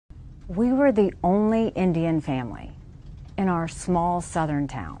We were the only Indian family in our small southern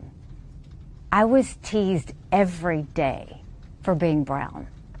town. I was teased every day for being brown.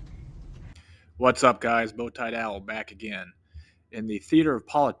 What's up, guys? Bowtied Owl back again. In the theater of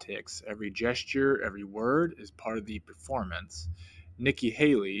politics, every gesture, every word is part of the performance. Nikki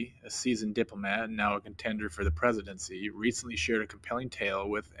Haley, a seasoned diplomat and now a contender for the presidency, recently shared a compelling tale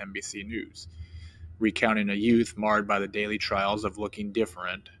with NBC News, recounting a youth marred by the daily trials of looking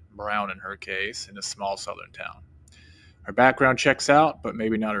different, brown in her case, in a small southern town. Her background checks out, but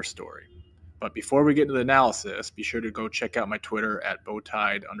maybe not her story. But before we get into the analysis, be sure to go check out my Twitter at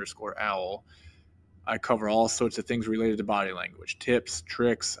bowtied_owl. I cover all sorts of things related to body language, tips,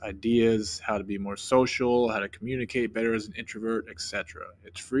 tricks, ideas, how to be more social, how to communicate better as an introvert, etc.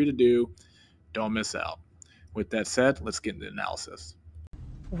 It's free to do. Don't miss out. With that said, let's get into the analysis.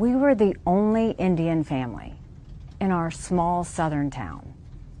 We were the only Indian family in our small southern town.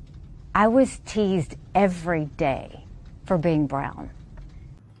 I was teased every day for being brown.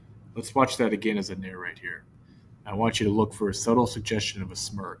 Let's watch that again as I narrate here. I want you to look for a subtle suggestion of a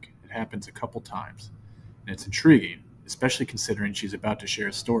smirk. It happens a couple times, and it's intriguing, especially considering she's about to share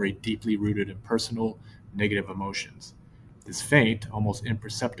a story deeply rooted in personal, negative emotions. This faint, almost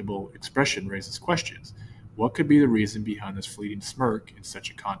imperceptible expression raises questions. What could be the reason behind this fleeting smirk in such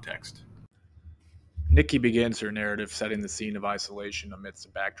a context? Nikki begins her narrative setting the scene of isolation amidst a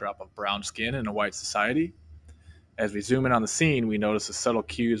backdrop of brown skin in a white society. As we zoom in on the scene, we notice the subtle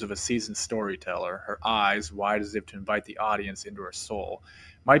cues of a seasoned storyteller, her eyes, wide as if to invite the audience into her soul,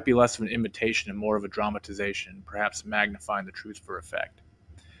 might be less of an imitation and more of a dramatization, perhaps magnifying the truth for effect.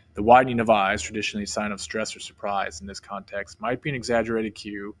 The widening of eyes, traditionally a sign of stress or surprise in this context, might be an exaggerated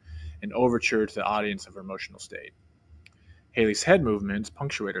cue, an overture to the audience of her emotional state. Haley's head movements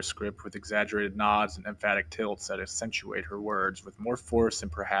punctuate her script with exaggerated nods and emphatic tilts that accentuate her words with more force than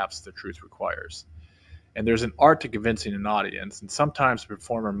perhaps the truth requires. And there's an art to convincing an audience, and sometimes the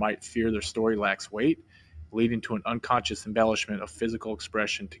performer might fear their story lacks weight, leading to an unconscious embellishment of physical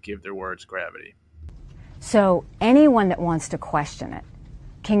expression to give their words gravity. So anyone that wants to question it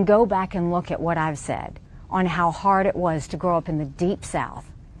can go back and look at what I've said on how hard it was to grow up in the deep South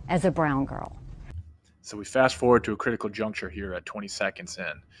as a brown girl. So we fast forward to a critical juncture here at 20 seconds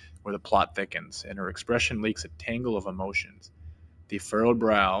in, where the plot thickens and her expression leaks a tangle of emotions. The furrowed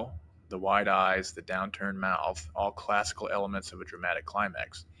brow, the wide eyes, the downturned mouth, all classical elements of a dramatic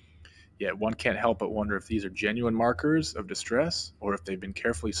climax. Yet one can't help but wonder if these are genuine markers of distress or if they've been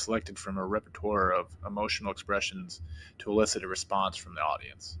carefully selected from a repertoire of emotional expressions to elicit a response from the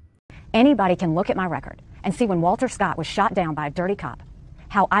audience. Anybody can look at my record and see when Walter Scott was shot down by a dirty cop,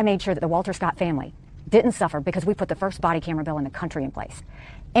 how I made sure that the Walter Scott family didn't suffer because we put the first body camera bill in the country in place.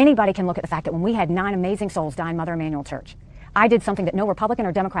 Anybody can look at the fact that when we had 9 amazing souls die in Mother Emanuel Church, I did something that no Republican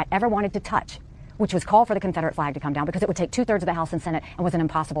or Democrat ever wanted to touch, which was call for the Confederate flag to come down because it would take 2/3 of the House and Senate and was an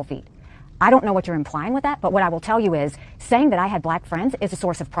impossible feat. I don't know what you're implying with that, but what I will tell you is saying that I had black friends is a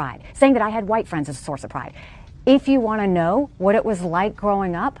source of pride. Saying that I had white friends is a source of pride. If you want to know what it was like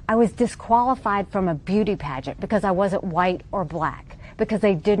growing up, I was disqualified from a beauty pageant because I wasn't white or black, because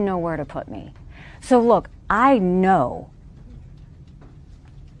they didn't know where to put me. So look, I know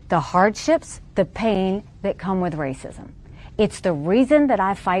the hardships, the pain that come with racism. It's the reason that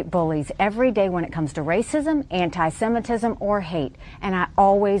I fight bullies every day when it comes to racism, anti-Semitism, or hate, and I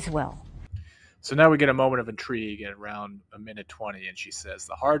always will. So now we get a moment of intrigue at around a minute 20, and she says,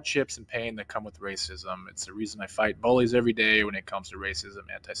 the hardships and pain that come with racism, it's the reason I fight bullies every day when it comes to racism,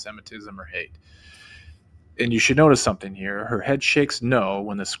 anti-Semitism, or hate. And you should notice something here. Her head shakes no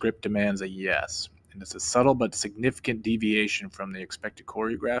when the script demands a yes. And it's a subtle but significant deviation from the expected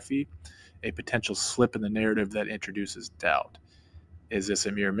choreography, a potential slip in the narrative that introduces doubt. Is this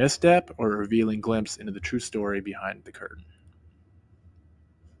a mere misstep or a revealing glimpse into the true story behind the curtain?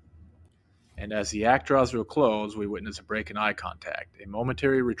 And as the act draws to a close, we witness a break in eye contact, a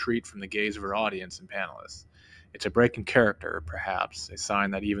momentary retreat from the gaze of our audience and panelists. It's a break in character, perhaps, a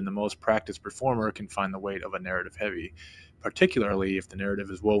sign that even the most practiced performer can find the weight of a narrative heavy, particularly if the narrative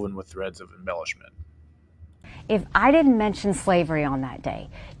is woven with threads of embellishment. If I didn't mention slavery on that day,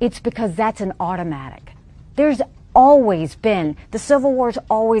 it's because that's an automatic. There's always been, the Civil War's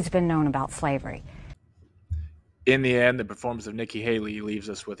always been known about slavery. In the end, the performance of Nikki Haley leaves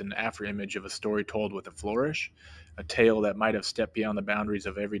us with an afterimage of a story told with a flourish, a tale that might have stepped beyond the boundaries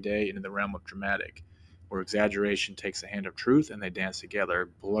of everyday into the realm of dramatic, where exaggeration takes the hand of truth and they dance together,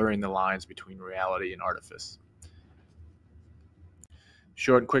 blurring the lines between reality and artifice.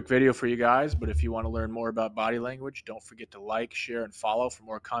 Short and quick video for you guys, but if you want to learn more about body language, don't forget to like, share, and follow for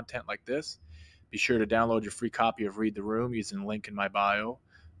more content like this. Be sure to download your free copy of Read the Room using the link in my bio.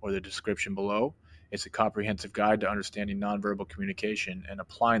 or the description below. It's a comprehensive guide to understanding nonverbal communication, and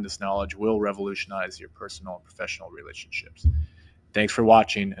applying this knowledge will revolutionize your personal and professional relationships. Thanks for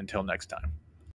watching. Until next time.